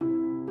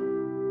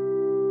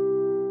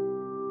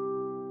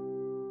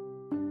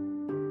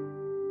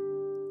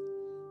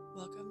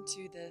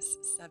to this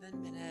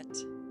 7-minute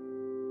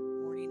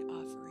morning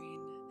offering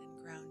and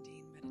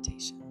grounding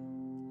meditation.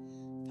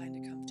 Find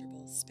a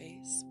comfortable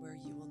space where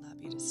you will not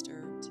be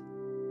disturbed.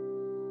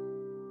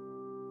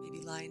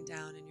 Maybe lying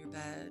down in your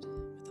bed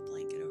with a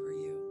blanket over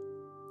you,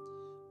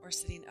 or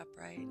sitting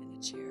upright in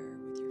a chair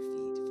with your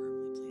feet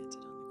firmly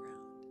planted on the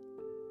ground.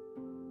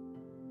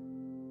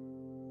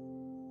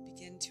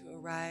 Begin to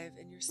arrive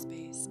in your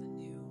space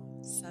anew,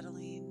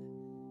 settling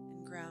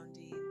and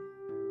grounding,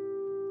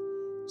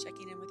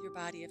 checking in with your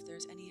body if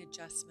there's any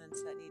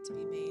adjustments that need to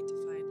be made to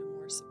find a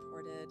more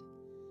supported,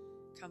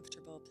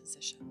 comfortable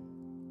position.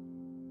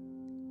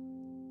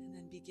 And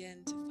then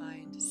begin to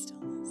find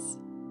stillness.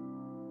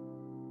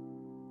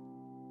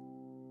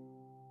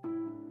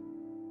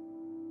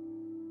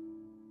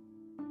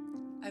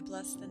 I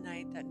bless the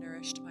night that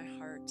nourished my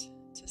heart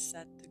to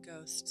set the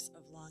ghosts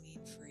of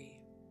longing free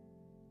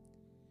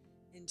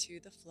into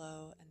the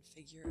flow and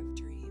figure of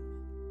dream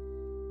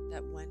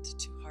that went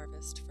to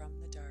harvest from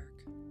the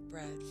dark,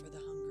 bread for the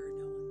hunger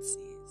no one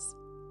sees.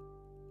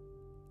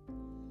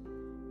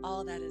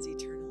 All that is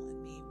eternal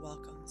in me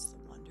welcomes the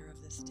wonder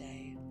of this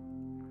day,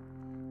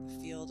 the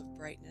field of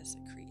brightness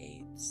it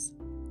creates,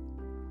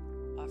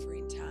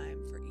 offering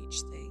time for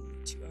each thing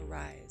to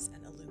arise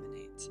and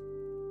illuminate.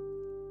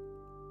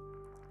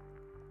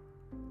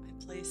 I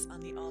place on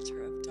the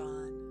altar of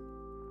dawn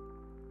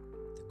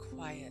the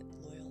quiet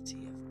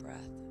loyalty of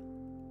breath,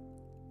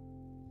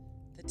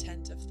 the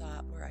tent of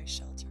thought where I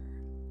shelter,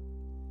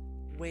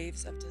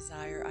 waves of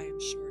desire I am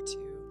sure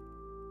to,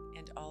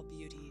 and all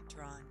beauty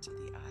drawn to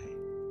the eye.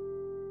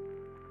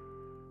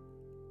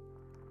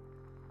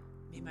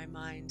 May my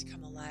mind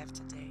come alive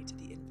today to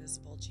the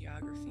invisible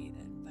geography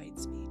that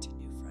invites me to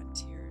new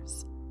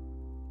frontiers,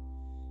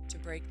 to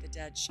break the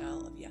dead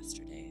shell of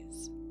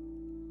yesterdays,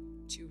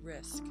 to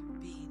risk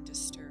being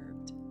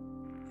disturbed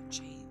and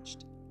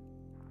changed.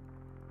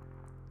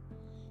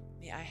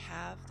 May I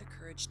have the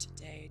courage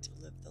today to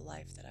live the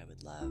life that I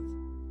would love,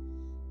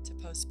 to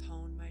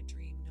postpone my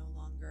dream no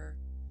longer,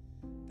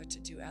 but to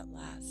do at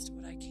last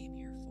what I came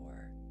here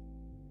for,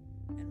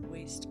 and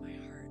waste my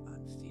heart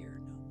on fear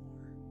no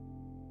more.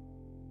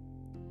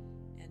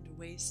 And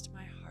waste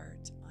my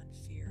heart on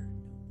fear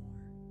no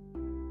more.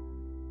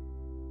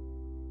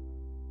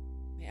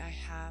 May I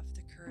have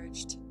the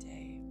courage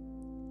today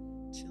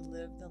to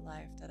live the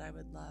life that I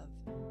would love,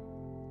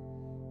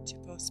 to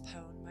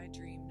postpone my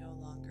dream no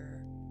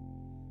longer,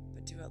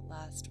 but do at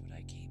last what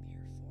I came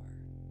here for,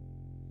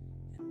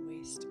 and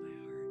waste my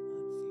heart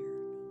on fear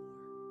no more.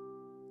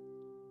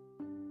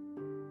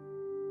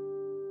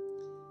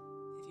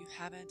 If you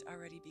haven't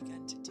already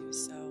begun to do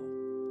so,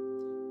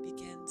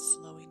 begin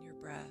slowing your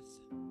breath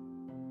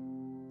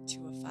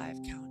to a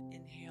 5-count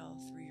inhale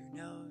through your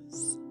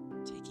nose,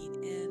 taking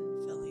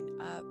in, filling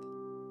up,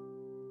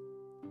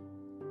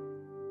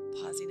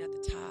 pausing at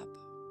the top,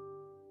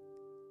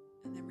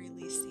 and then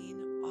releasing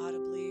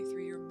audibly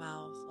through your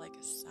mouth like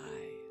a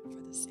sigh for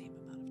the same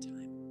amount of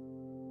time.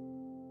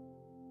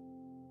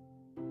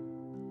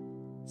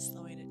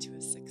 Slowing it to a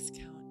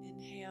 6-count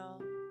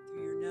inhale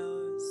through your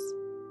nose,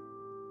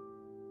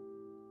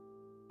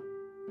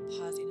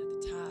 pausing at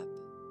the top,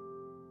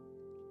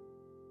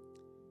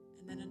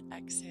 and then an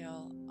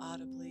exhale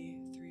audibly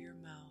through your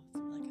mouth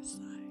like a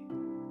sigh.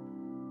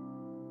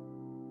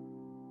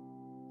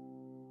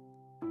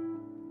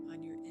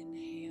 On your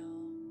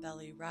inhale,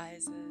 belly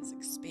rises,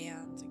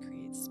 expands, and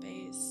creates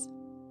space.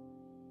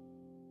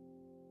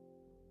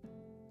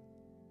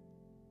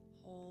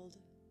 Hold,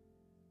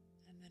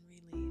 and then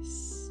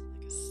release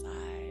like a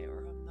sigh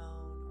or a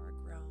moan or a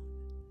groan,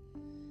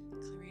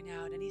 clearing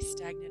out any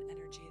stagnant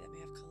energy that may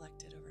have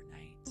collected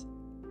overnight.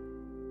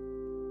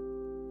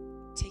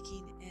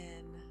 Taking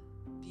in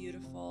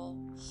beautiful,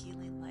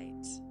 healing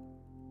light.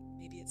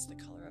 Maybe it's the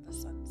color of a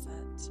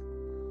sunset.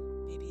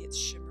 Maybe it's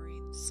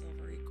shimmering,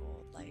 silvery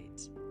gold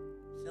light,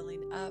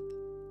 filling up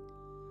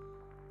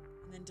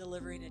and then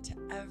delivering it to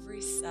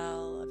every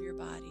cell of your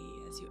body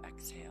as you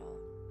exhale.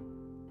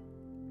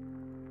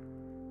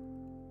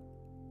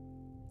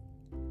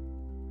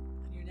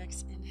 On your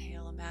next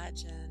inhale,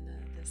 imagine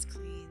this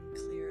clean,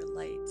 clear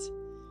light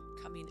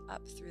coming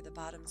up through the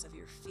bottoms of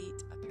your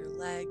feet, up your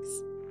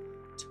legs,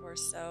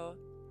 torso,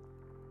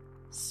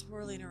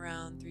 swirling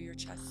around through your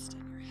chest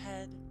and your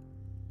head,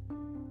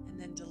 and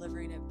then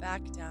delivering it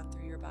back down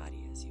through your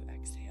body as you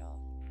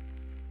exhale.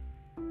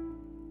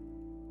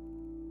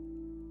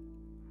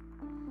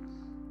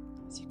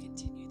 As you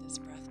continue this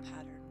breath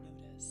pattern,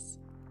 notice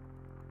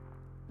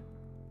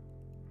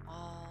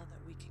all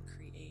that we can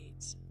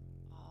create,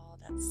 all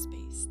that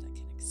space that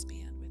can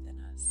expand within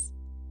us,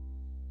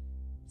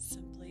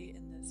 simply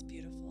in this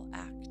beautiful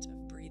act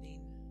of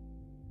breathing.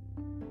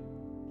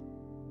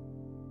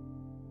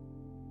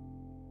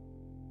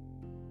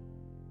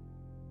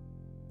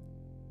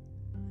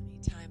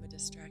 Anytime a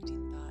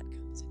distracting thought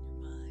comes in your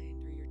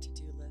mind or your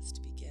to-do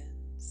list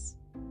begins,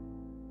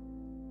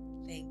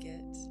 thank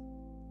it,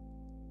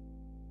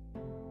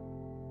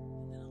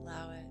 and then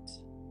allow it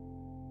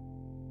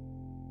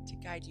to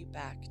guide you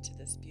back to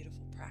this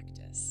beautiful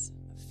practice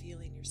of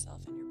feeling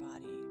yourself in your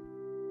body,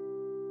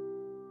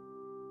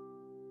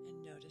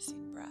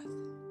 noticing breath.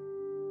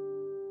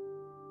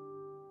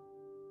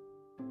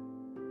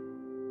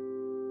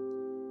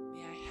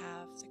 May I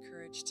have the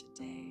courage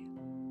today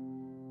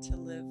to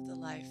live the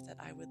life that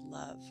I would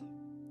love,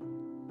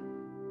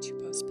 to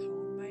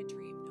postpone my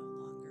dream no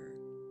longer,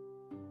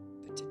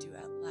 but to do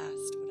at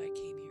last what I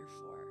came here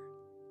for,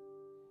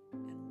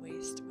 and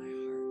waste my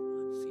heart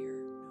on fear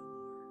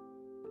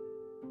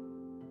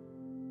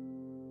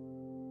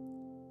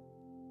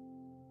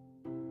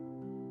no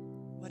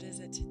more. What is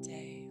it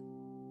today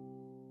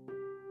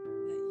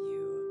that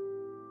you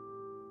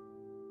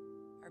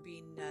are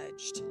being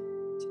nudged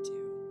to do?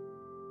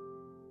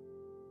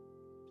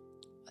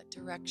 What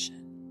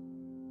direction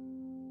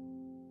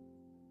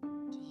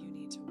do you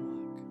need to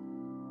walk?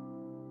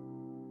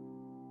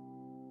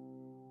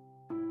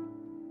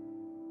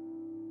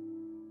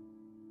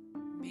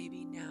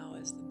 Maybe now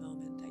is the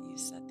moment that you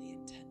set the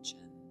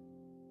intention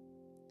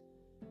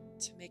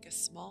to make a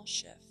small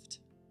shift,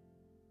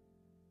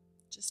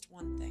 just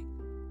one thing.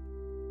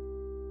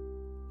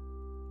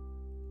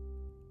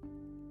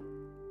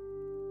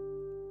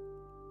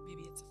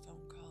 Maybe it's a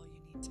phone call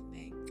you need to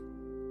make,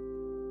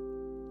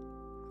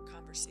 a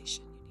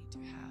conversation you need to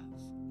have,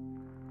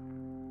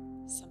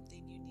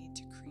 something you need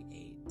to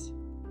create.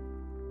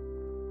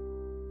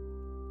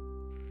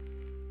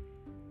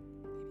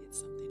 Maybe it's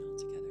something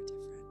altogether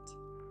different.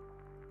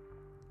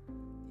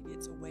 Maybe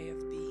it's a way of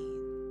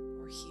being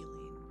or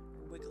healing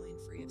or wiggling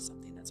free of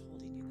something that's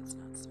holding you, that's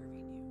not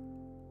serving you.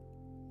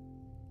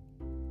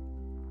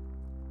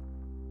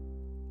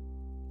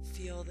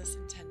 Feel this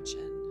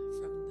intention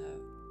from the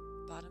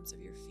bottoms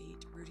of your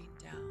feet rooting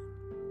down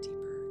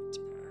deeper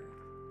into the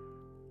earth.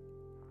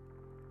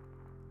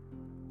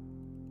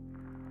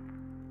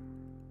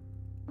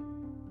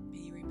 May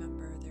you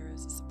remember there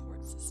is a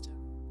support system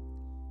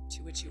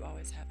to which you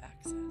always have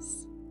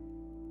access.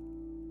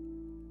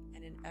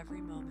 And in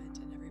every moment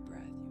and every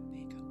breath you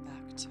may come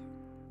back to.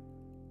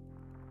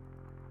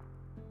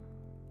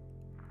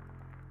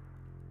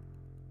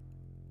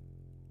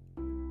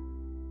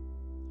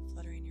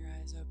 Fluttering your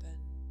eyes open,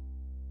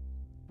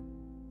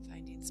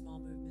 finding small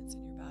movements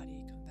in your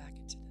body, come back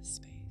into this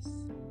space,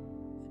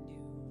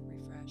 anew,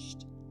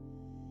 refreshed,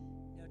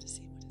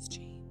 noticing what has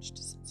changed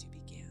since you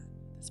began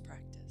this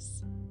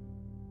practice.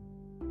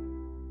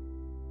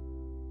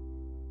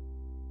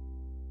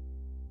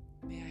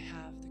 May I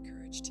have the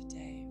courage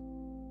today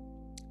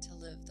to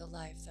live the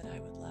life that I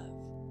would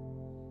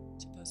love,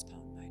 to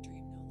postpone my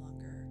dream no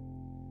longer,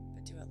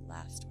 but do at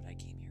last what I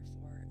came here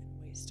for,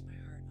 and waste my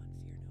heart on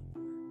fear no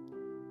more.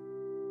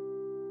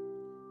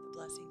 The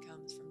blessing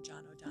comes from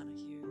John O'Donohue.